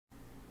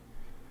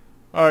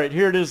All right,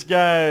 here it is,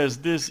 guys.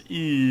 This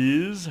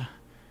is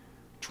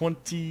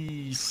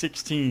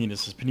 2016.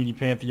 This is Panini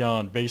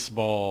Pantheon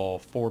Baseball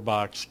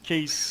 4-box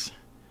case.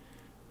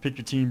 Pick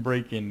your team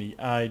break, and the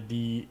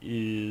ID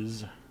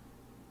is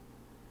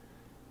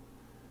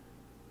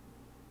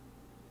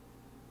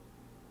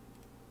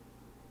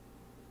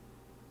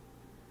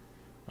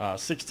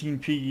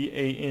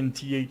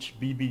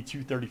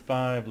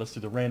 16PANTHBB235. Let's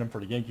do the random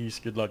for the Yankees.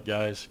 Good luck,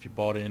 guys. If you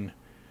bought in,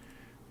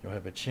 you'll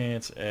have a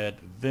chance at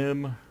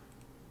them.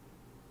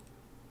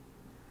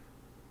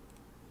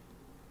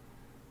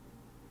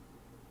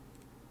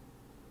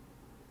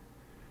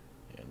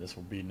 And this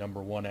will be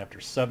number 1 after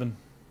 7.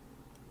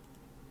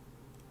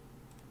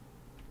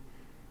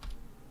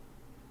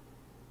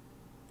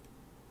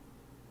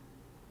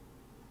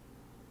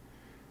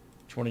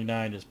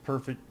 $29 is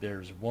perfect.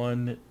 There's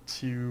 1,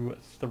 2,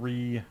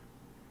 3.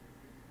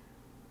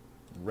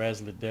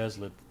 Razzlet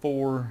Dazzlet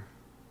 4.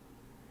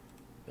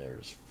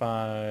 There's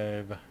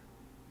 5,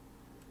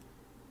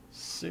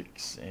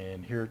 6,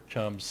 and here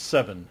comes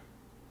 7.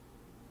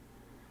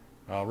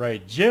 All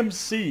right, Jim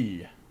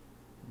C.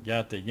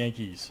 got the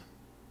Yankees.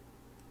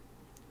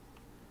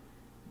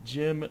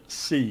 Jim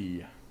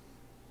C.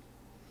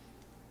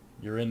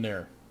 You're in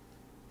there.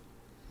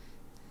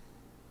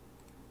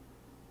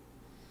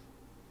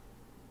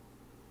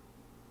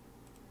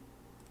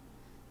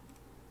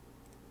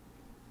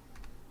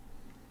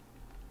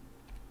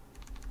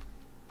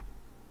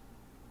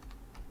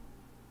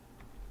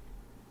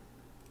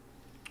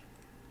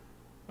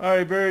 All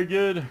right, very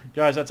good.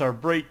 Guys, that's our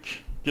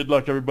break. Good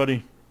luck,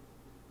 everybody.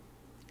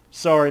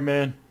 Sorry,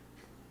 man.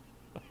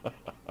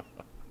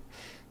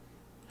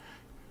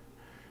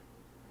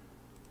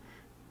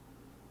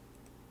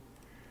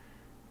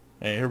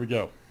 Hey, here we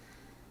go.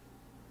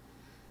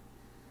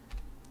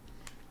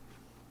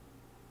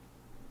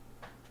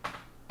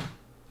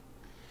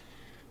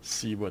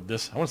 See what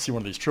this... I want to see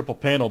one of these triple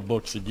panel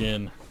books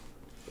again.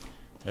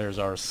 There's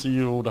our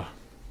sealed...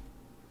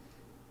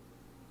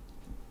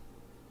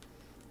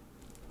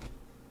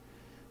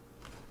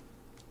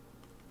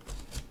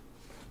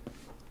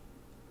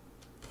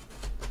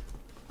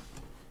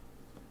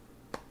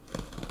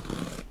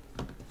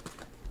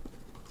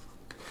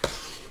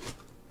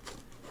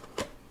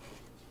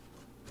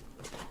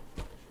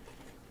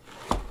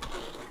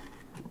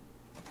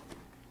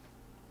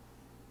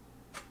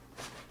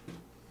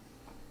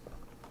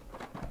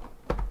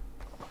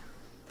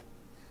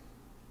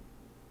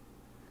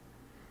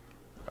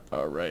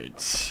 All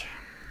right.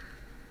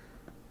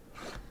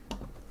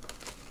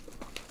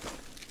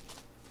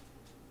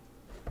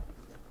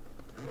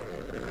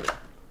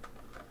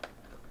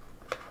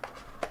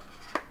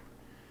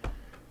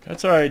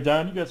 That's all right,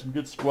 Don. You got some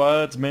good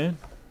squads, man.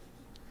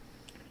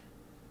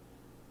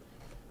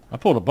 I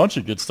pulled a bunch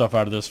of good stuff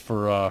out of this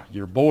for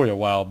your boy a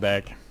while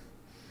back.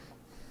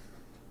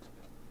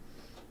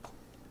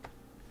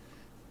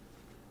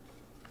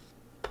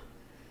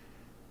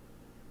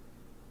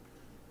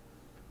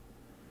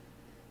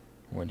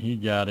 When he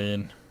got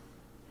in.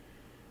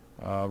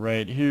 All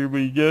right, here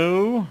we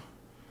go.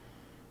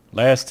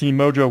 Last Team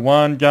Mojo,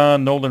 Juan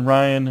Gan, Nolan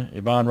Ryan,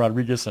 Ivan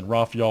Rodriguez, and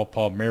Rafael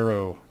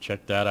Palmeiro.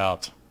 Check that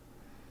out.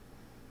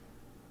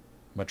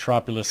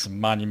 Metropolis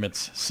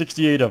Monuments,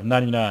 68 of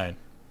 99.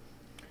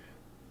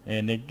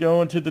 And they go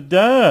into the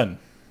Don.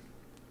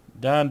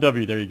 Don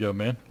W, there you go,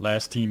 man.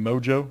 Last Team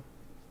Mojo.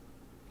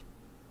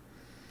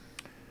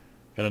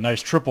 Got a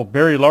nice triple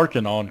Barry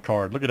Larkin on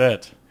card. Look at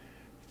that.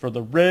 For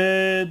the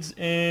Reds,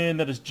 and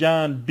that is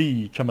John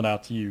B. coming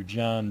out to you.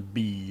 John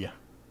B.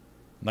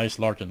 Nice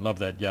Larkin. Love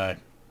that guy.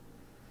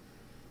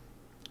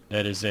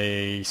 That is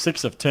a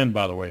 6 of 10,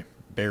 by the way.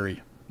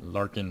 Barry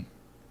Larkin.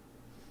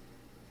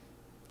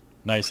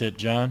 Nice hit,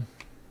 John.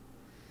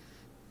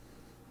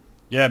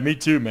 Yeah, me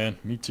too, man.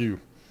 Me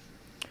too.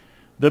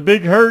 The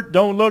Big Hurt,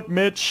 don't look,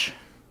 Mitch.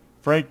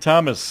 Frank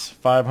Thomas,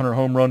 500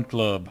 home run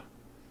club.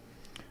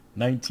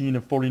 19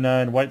 of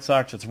 49 White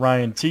Sox. It's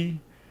Ryan T.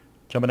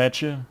 coming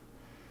at you.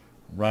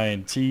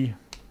 Ryan T.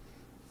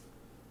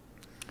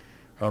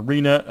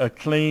 Arena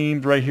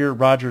acclaimed right here,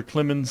 Roger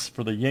Clemens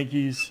for the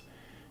Yankees.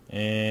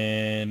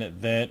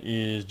 And that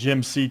is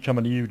Jim C.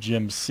 coming to you,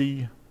 Jim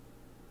C.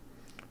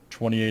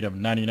 28 of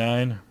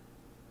 99.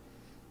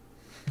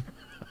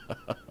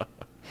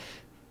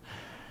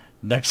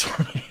 Next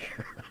one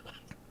here.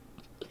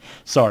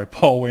 Sorry,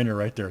 Paul Wainer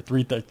right there.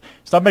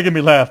 Stop making me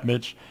laugh,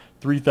 Mitch.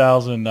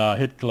 3,000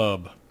 hit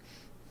club.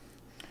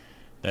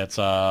 That's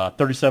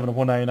 37 of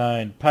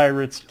 199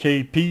 Pirates.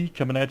 KP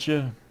coming at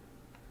you.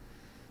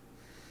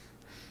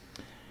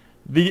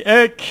 The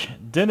Eck,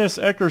 Dennis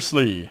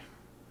Eckersley.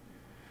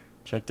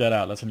 Check that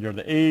out. Let's go to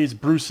the A's.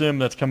 Bruce M.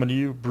 That's coming to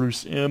you.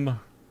 Bruce M.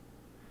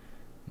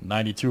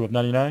 92 of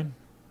 99.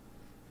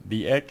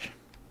 The Eck.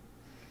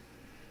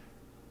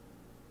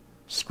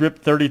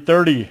 Script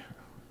 3030.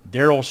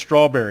 Darryl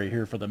Strawberry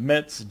here for the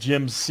Mets.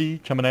 Jim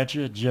C. coming at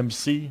you. Jim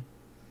C.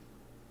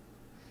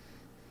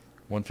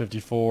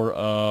 154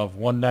 of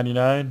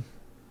 199.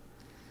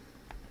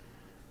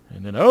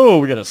 And then,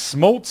 we got a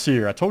Smoltz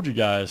here. I told you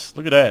guys.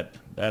 Look at that.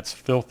 That's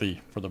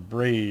filthy for the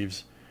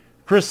Braves.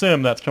 Chris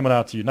M, that's coming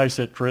out to you. Nice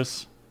hit,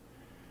 Chris.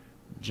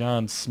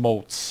 John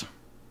Smoltz.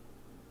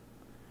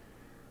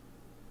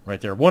 Right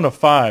there. 1 of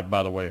 5,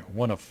 by the way.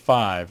 1 of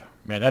 5.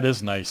 Man, that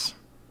is nice.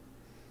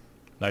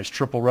 Nice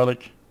triple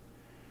relic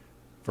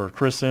for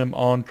Chris M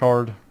on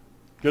card.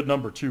 Good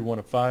number, too. 1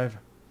 of 5.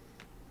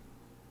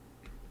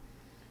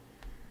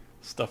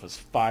 Stuff is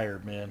fire,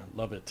 man.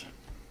 Love it.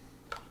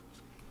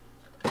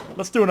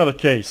 Let's do another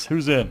case.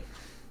 Who's in?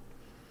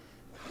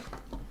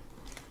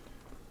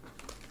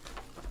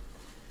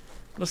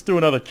 Let's do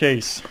another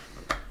case.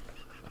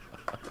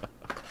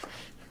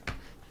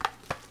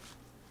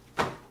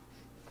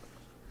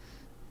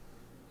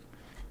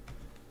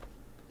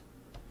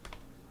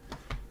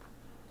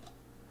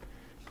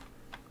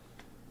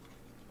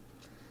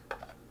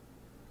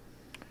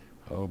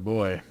 Oh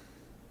boy.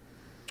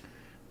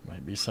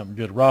 Might be something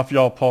good.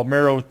 Rafael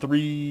Palmeiro,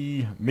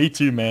 3. Me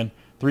too, man.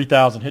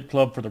 3,000 hit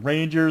club for the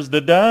Rangers.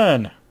 The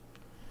Don.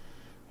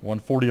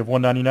 140 of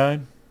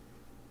 199.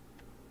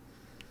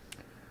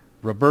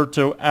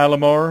 Roberto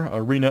Alomar,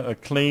 Arena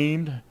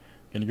Acclaimed.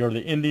 Going to go to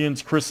the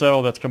Indians. Chris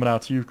L, that's coming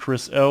out to you.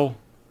 Chris L.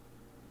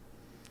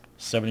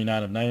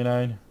 79 of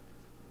 99.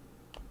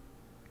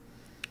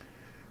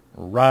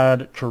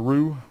 Rod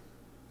Carew.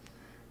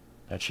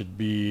 That should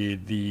be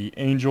the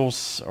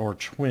Angels or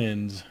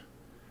Twins.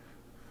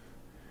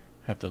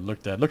 Have to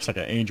look that. Looks like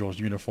an Angels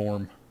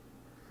uniform.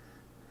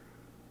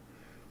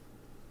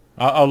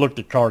 I'll look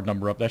the card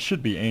number up. That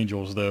should be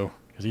Angels, though,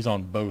 because he's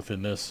on both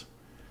in this.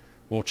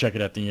 We'll check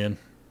it at the end.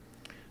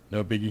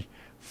 No biggie.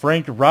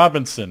 Frank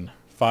Robinson,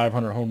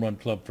 500 home run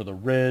club for the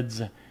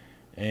Reds.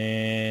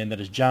 And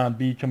that is John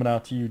B coming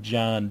out to you.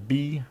 John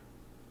B.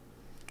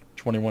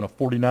 21 of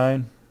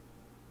 49.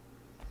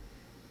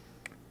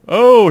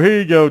 Oh, here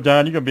you go,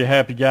 Don. You're going to be a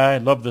happy guy.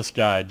 Love this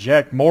guy.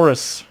 Jack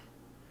Morris.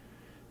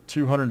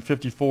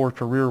 254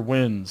 career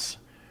wins.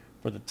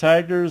 For the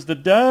Tigers, the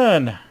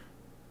Don.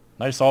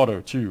 Nice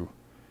auto, too.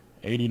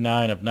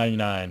 89 of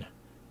 99.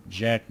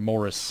 Jack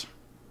Morris.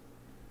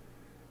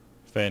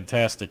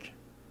 Fantastic.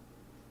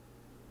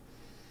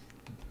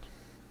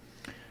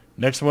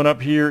 Next one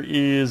up here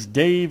is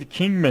Dave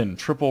Kingman.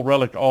 Triple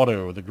relic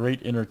auto. The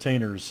great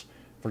entertainers.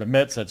 For the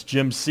Mets, that's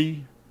Jim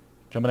C.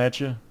 Coming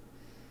at you.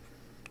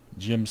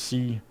 Jim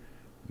C.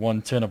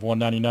 110 of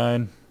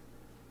 199.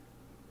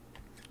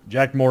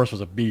 Jack Morris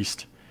was a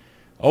beast.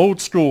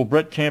 Old school,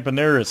 Brett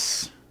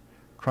Campaneris.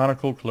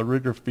 Chronicle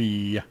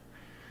calligraphy. Can't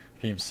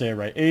even say it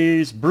right.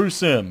 A's,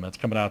 Bruce M. That's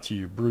coming out to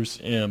you. Bruce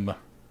M.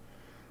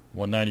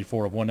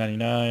 194 of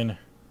 199.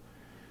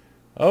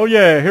 Oh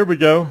yeah, here we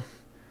go.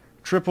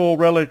 Triple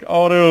relic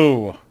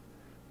auto.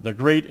 The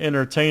great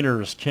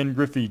entertainers. Ken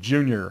Griffey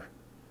Jr.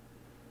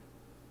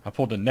 I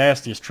pulled the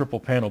nastiest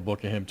triple panel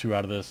book of him too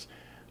out of this.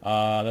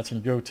 That's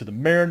going to go to the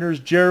Mariners.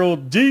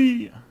 Gerald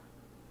D.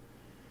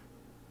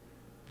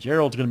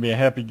 Gerald's going to be a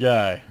happy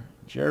guy.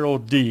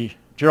 Gerald D.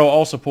 Gerald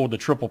also pulled the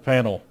triple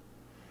panel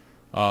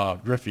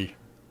Griffey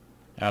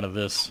out of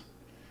this.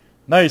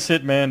 Nice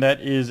hit, man.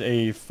 That is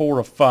a 4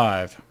 of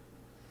 5.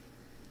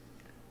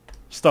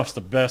 Stuff's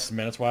the best,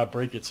 man. That's why I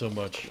break it so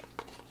much.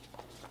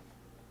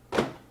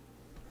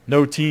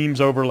 No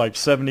teams over like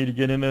 70 to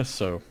get in this,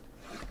 so...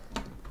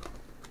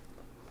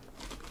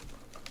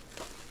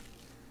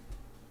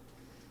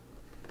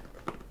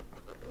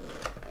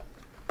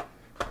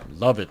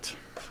 Love it.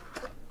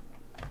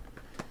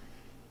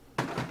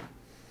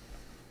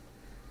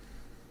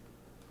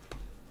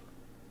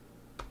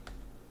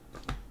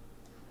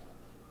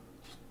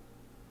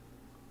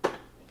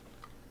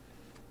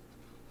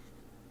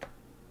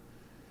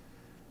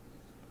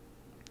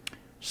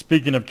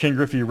 Speaking of Ken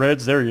Griffey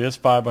Reds, there he is,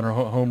 500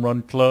 home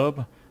run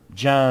club.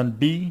 John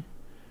B.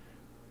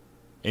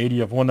 80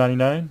 of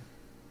 199.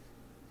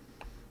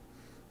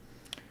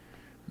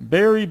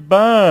 Barry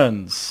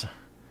Bonds.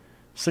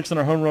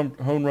 600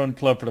 home run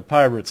club for the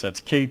Pirates. That's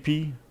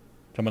KP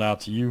coming out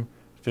to you.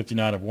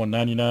 59 of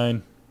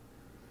 199.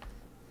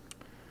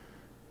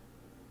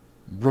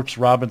 Brooks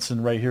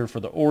Robinson right here for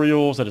the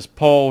Orioles. That is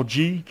Paul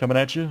G coming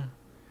at you.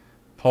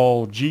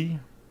 Paul G.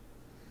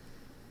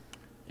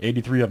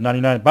 83 of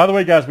 99. By the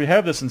way, guys, we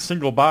have this in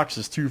single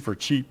boxes too for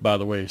cheap, by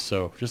the way.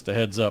 So just a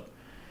heads up.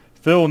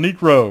 Phil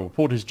Niekro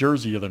pulled his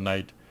jersey the other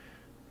night.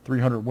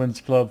 300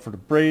 wins club for the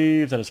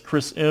Braves. That is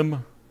Chris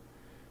M.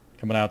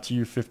 Coming out to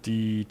you,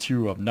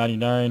 52 of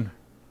 99.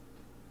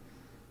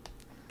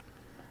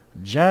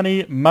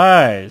 Johnny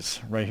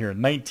Mize, right here,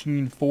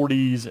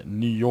 1940s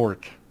New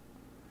York.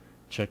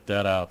 Check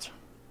that out.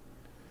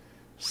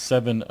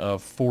 7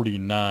 of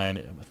 49.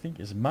 I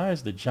think, is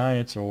Mize the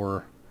Giants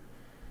or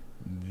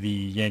the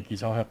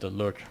Yankees? I'll have to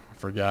look. I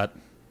forgot.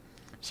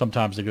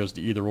 Sometimes it goes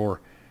to either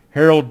or.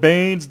 Harold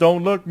Baines,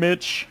 don't look,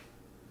 Mitch.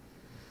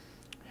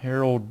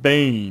 Harold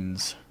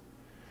Baines.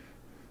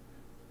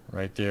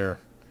 Right there.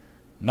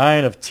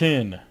 9 of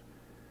 10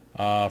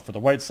 for the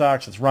White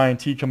Sox. It's Ryan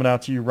T coming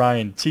out to you.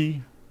 Ryan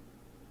T.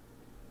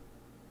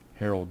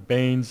 Harold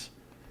Baines.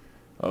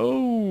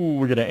 Oh,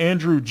 we got an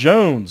Andrew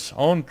Jones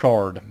on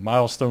card.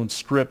 Milestone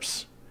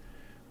Scripts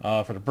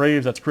for the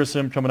Braves. That's Chris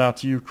M coming out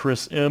to you.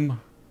 Chris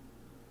M.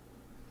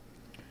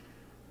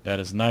 That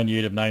is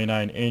 98 of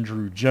 99,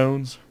 Andrew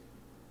Jones.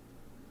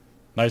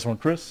 Nice one,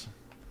 Chris.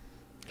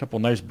 A couple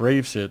nice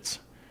Braves hits.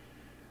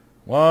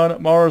 Juan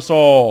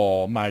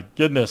Marisol. My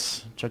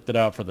goodness. Check that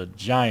out for the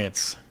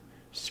Giants.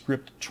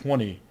 Script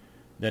 20.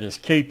 That is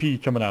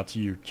KP coming out to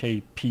you.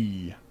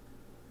 KP.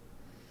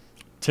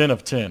 10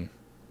 of 10.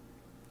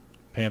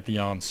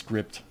 Pantheon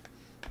script.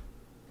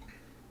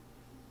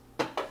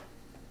 All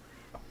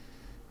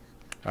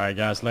right,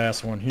 guys.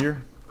 Last one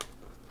here.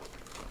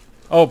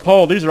 Oh,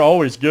 Paul, these are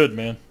always good,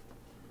 man.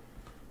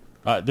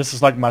 This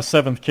is like my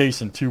 7th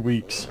case in 2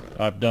 weeks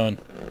I've done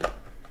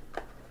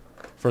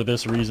for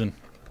this reason.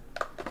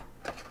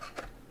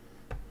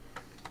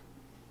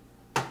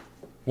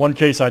 One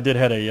case I did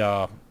had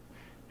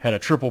a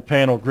triple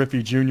panel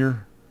Griffey Jr.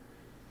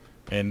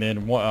 and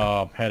then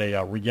had a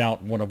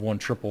Regount 1 of 1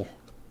 triple.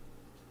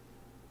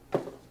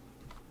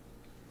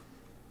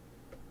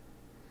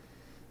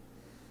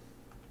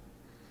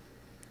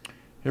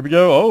 Here we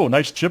go. Oh,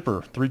 nice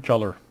chipper,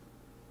 3-color.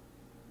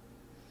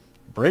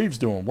 Braves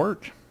doing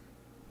work.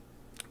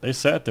 They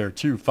sat there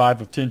too.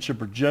 5 of 10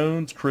 Chipper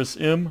Jones, Chris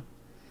M.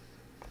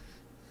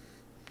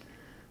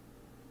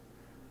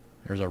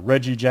 There's a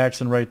Reggie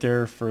Jackson right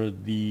there for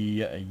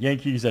the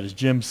Yankees. That is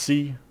Jim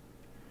C.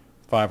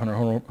 500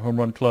 home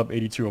run club,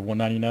 82 of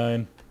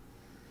 199.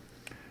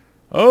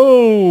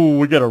 Oh,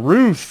 we got a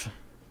Ruth.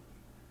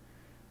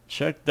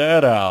 Check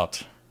that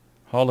out.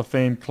 Hall of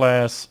Fame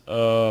class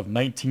of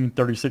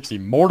 1936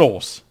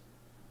 Immortals.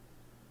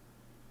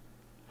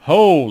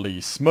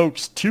 Holy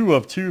smokes, 2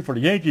 of 2 for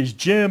the Yankees.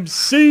 Jim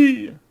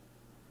C.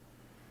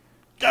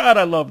 God,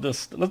 I love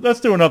this.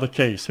 Let's do another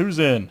case. Who's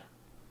in?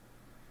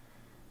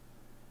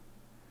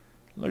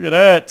 Look at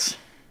that.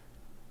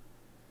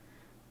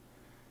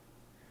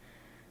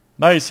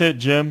 Nice hit,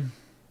 Jim.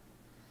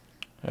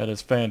 That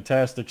is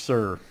fantastic,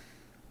 sir.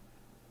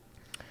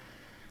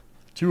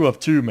 2 of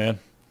 2, man.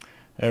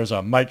 There's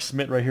a Mike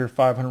Smith right here,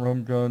 500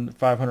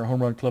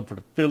 home run club for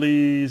the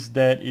Phillies.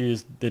 That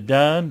is the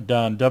Don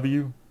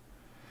W.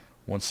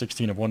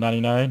 116 of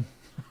 199.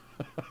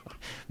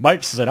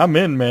 Mike said, I'm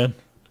in, man.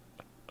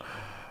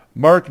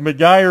 Mark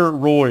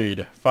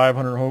McGuire-Royd,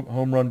 500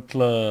 home run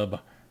club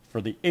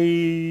for the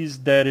A's.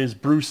 That is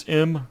Bruce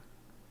M.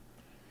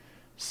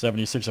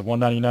 76 of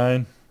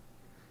 199.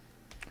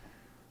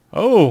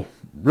 Oh,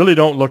 really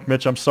don't look,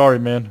 Mitch. I'm sorry,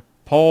 man.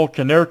 Paul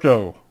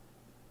Konerko.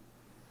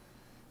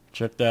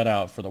 Check that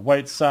out. For the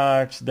White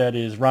Sox, that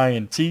is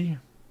Ryan T.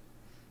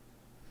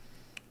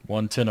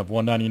 110 of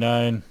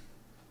 199.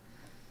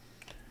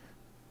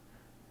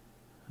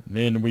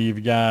 Then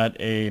we've got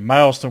a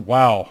milestone.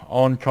 Wow.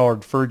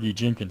 On-card Fergie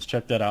Jenkins.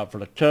 Check that out for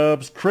the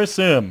Cubs. Chris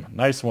M.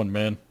 Nice one,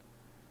 man.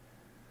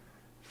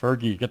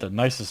 Fergie. Got the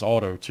nicest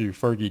auto, too.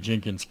 Fergie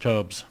Jenkins,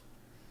 Cubs.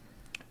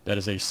 That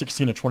is a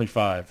 16 of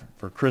 25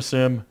 for Chris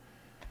M.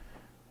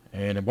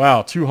 And,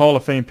 wow, 2 Hall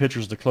of Fame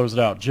pitchers to close it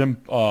out. Jim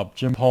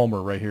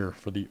Palmer right here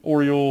for the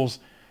Orioles.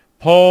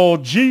 Paul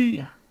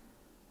G.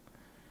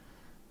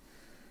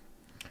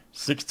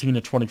 16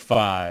 of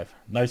 25.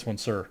 Nice one,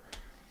 sir.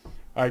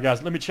 All right,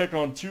 guys, let me check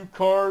on 2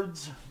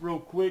 cards real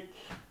quick.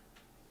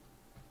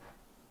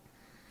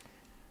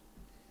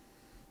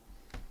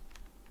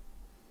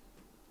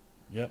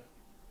 Yep.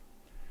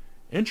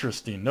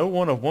 Interesting. No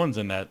 1 of 1s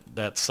in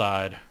that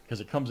side because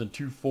it comes in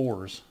 2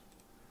 4s.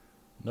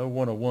 No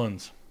 1 of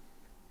 1s.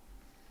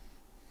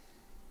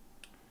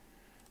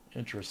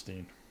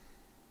 Interesting.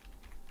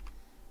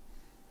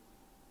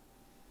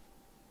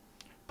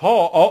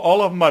 Paul,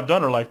 all of them I've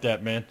done are like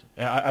that, man.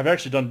 I've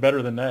actually done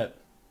better than that.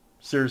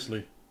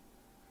 Seriously.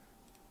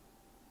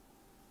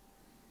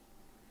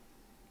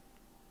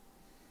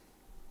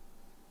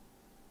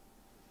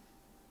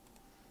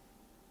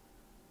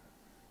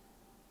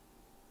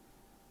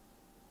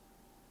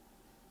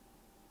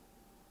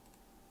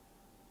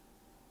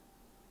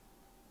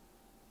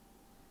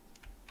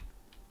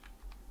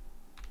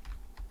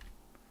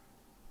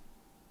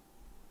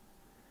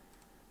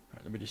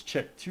 Let me just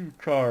check 2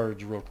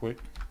 cards real quick.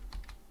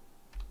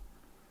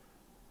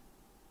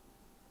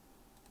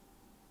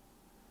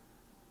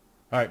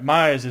 All right,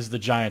 Mize is the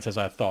Giants as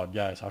I thought,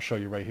 guys. I'll show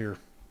you right here.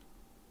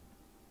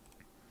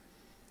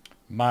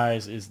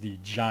 Mize is the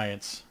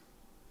Giants,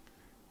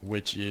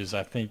 which is,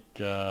 I think,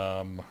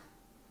 that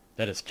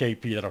is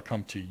KP. That'll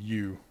come to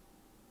you.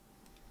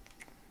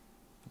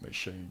 Let me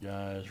show you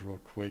guys real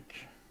quick.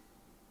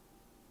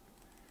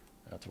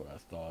 That's what I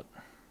thought.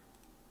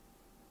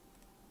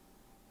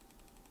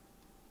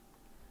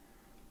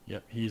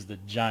 Yep, he's the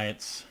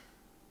Giants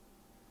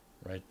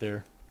right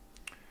there.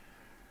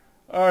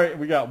 All right,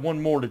 we got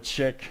 1 more to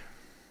check.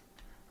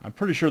 I'm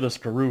pretty sure this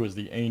Carew is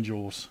the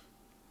Angels.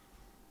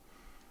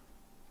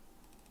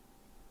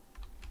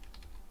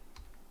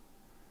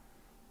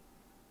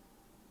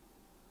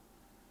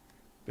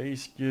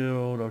 Base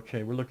Guild.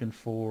 Okay, we're looking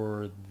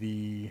for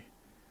the...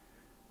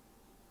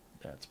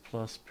 That's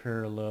plus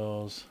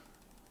parallels.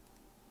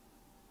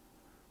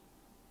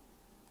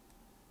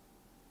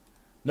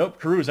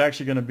 Nope, Carew is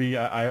actually going to be,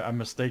 I'm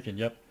mistaken,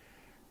 yep.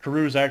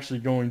 Carew is actually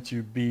going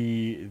to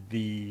be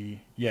the,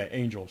 yeah,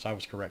 Angels. I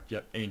was correct,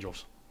 yep,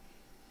 Angels.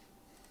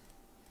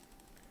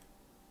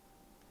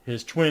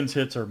 His Twins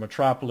hits are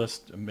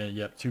Metropolis.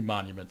 Yep, 2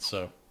 Monuments.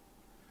 So,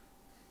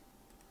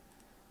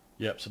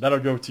 yep. So that'll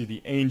go to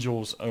the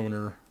Angels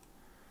owner,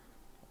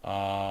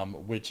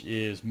 which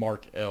is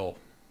Mark L.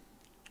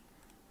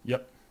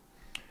 Yep.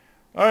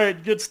 All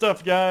right, good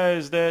stuff,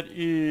 guys. That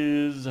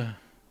is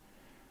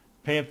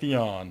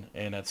Pantheon,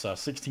 and that's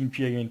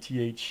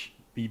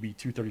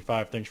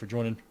 16PANTHBB235. Thanks for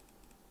joining.